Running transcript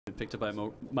picked up by a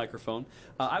microphone.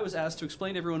 I was asked to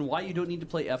explain to everyone why you don't need to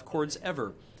play F chords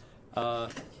ever.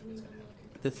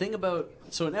 The thing about,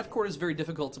 so an F chord is very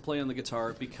difficult to play on the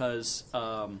guitar because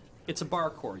it's a bar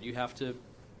chord. You have to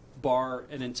bar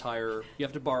you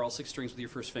have to bar all 6 strings with your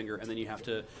first finger, and then you have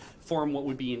to form what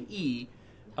would be an E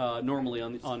normally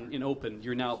in open.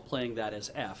 You're now playing that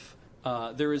as F.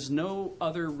 There is no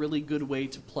other really good way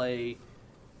to play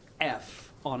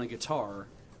F on a guitar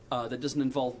that doesn't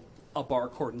involve a bar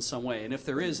chord in some way. And if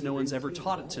there is, no one's ever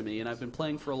taught it to me, and I've been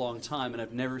playing for a long time, and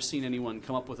I've never seen anyone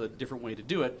come up with a different way to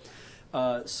do it.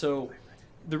 So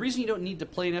the reason you don't need to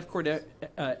play an F chord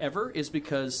ever is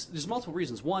because there's multiple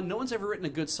reasons. One, no one's ever written a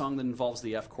good song that involves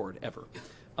the F chord ever.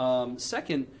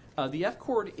 Second, the F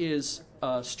chord is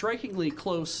strikingly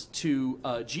close to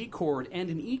a G chord and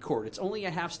an E chord. It's only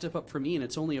a half step up from E, and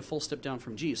it's only a full step down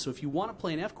from G. So if you want to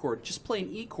play an F chord, just play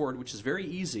an E chord, which is very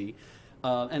easy,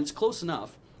 and it's close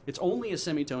enough. It's only a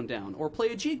semitone down. Or play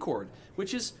a G chord,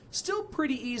 which is still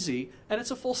pretty easy, and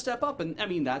it's a full step up. And I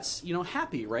mean, that's, you know,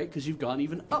 happy, right? Because you've gone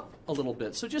even up a little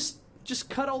bit. So just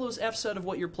cut all those Fs out of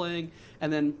what you're playing,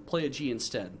 and then play a G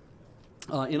instead.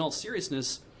 In all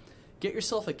seriousness, get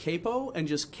yourself a capo and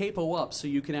just capo up so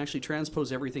you can actually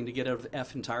transpose everything to get out of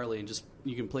F entirely, and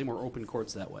you can play more open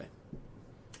chords that way.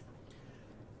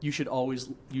 You should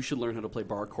learn how to play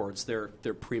bar chords. They're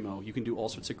primo. You can do all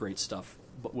sorts of great stuff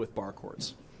with bar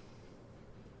chords.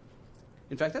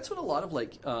 In fact, that's what a lot of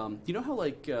you know how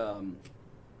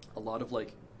a lot of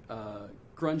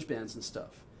grunge bands and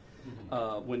stuff,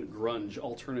 when grunge,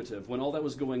 alternative, when all that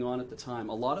was going on at the time,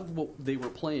 a lot of what they were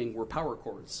playing were power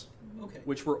chords,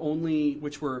 which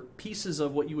were pieces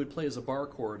of what you would play as a bar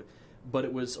chord, but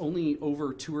it was only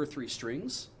over 2 or 3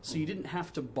 strings, so you didn't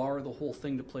have to bar the whole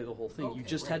thing to play the whole thing. You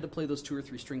just had to play those 2 or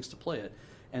 3 strings to play it,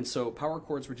 and so power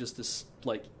chords were just this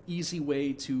easy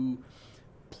way to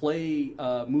play,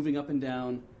 moving up and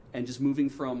down, and just moving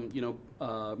from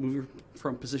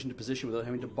position to position without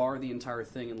having to bar the entire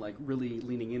thing and really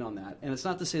leaning in on that. And it's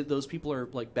not to say that those people are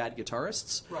bad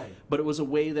guitarists, right? But it was a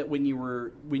way that when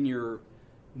you're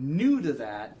new to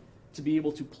that, to be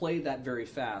able to play that very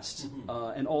fast,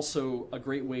 and also a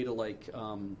great way to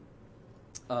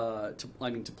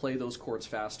to play those chords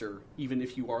faster, even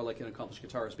if you are an accomplished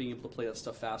guitarist, being able to play that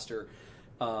stuff faster,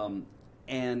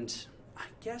 and I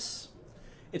guess.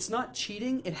 It's not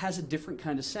cheating, it has a different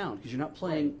kind of sound, because you're not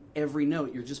playing every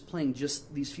note, you're just playing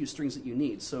just these few strings that you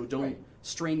need. So don't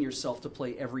strain yourself to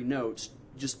play every note,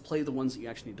 just play the ones that you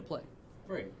actually need to play.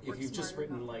 Right, if you've just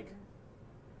written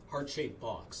heart-shaped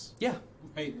box. Yeah.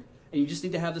 Right. And you just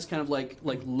need to have this kind of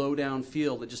low down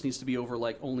feel that just needs to be over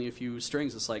only a few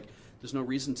strings. It's there's no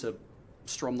reason to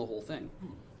strum the whole thing.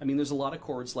 I mean, there's a lot of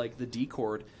chords like the D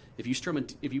chord. If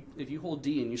you hold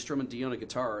D and you strum a D on a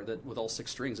guitar with all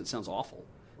 6 strings, it sounds awful.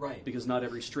 Right. Because not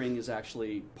every string is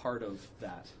actually part of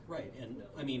that. Right, and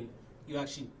I mean, you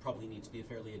actually probably need to be a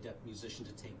fairly adept musician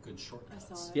to take good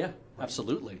shortcuts. Yeah,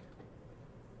 absolutely.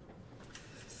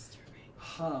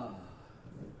 All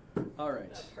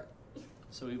right.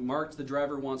 So we marked the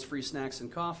driver wants free snacks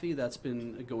and coffee. That's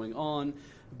been going on.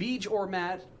 Beej or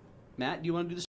Matt? Matt, do you want to do this?